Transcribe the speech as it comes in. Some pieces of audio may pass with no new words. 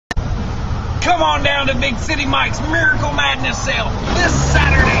Come on down to Big City Mike's Miracle Madness sale this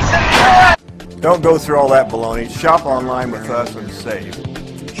Saturday. Don't go through all that baloney. Shop online with us and save.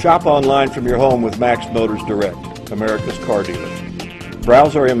 Shop online from your home with Max Motors Direct, America's car dealer.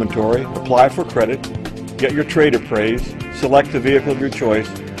 Browse our inventory, apply for credit, get your trade appraised, select the vehicle of your choice,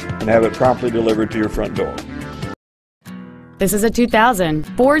 and have it promptly delivered to your front door. This is a 2000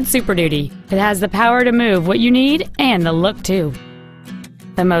 Ford Super Duty. It has the power to move what you need and the look too.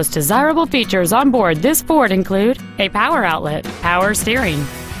 The most desirable features on board this Ford include a power outlet, power steering,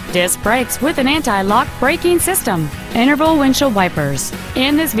 disc brakes with an anti-lock braking system, interval windshield wipers,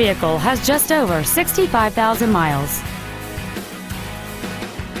 and this vehicle has just over 65,000 miles.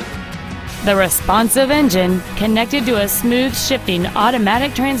 The responsive engine, connected to a smooth shifting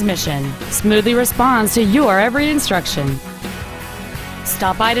automatic transmission, smoothly responds to your every instruction.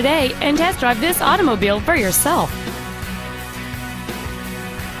 Stop by today and test drive this automobile for yourself.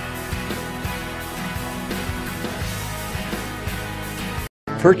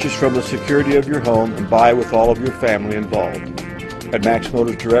 Purchase from the security of your home and buy with all of your family involved. At Max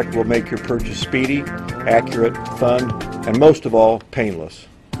Motors Direct, we'll make your purchase speedy, accurate, fun, and most of all, painless.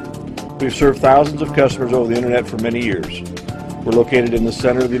 We've served thousands of customers over the internet for many years. We're located in the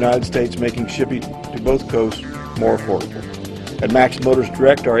center of the United States, making shipping to both coasts more affordable. At Max Motors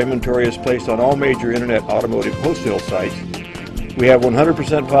Direct, our inventory is placed on all major internet automotive wholesale sites. We have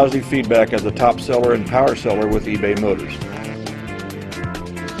 100% positive feedback as a top seller and power seller with eBay Motors.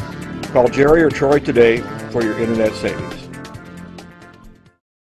 Call Jerry or Troy today for your internet savings.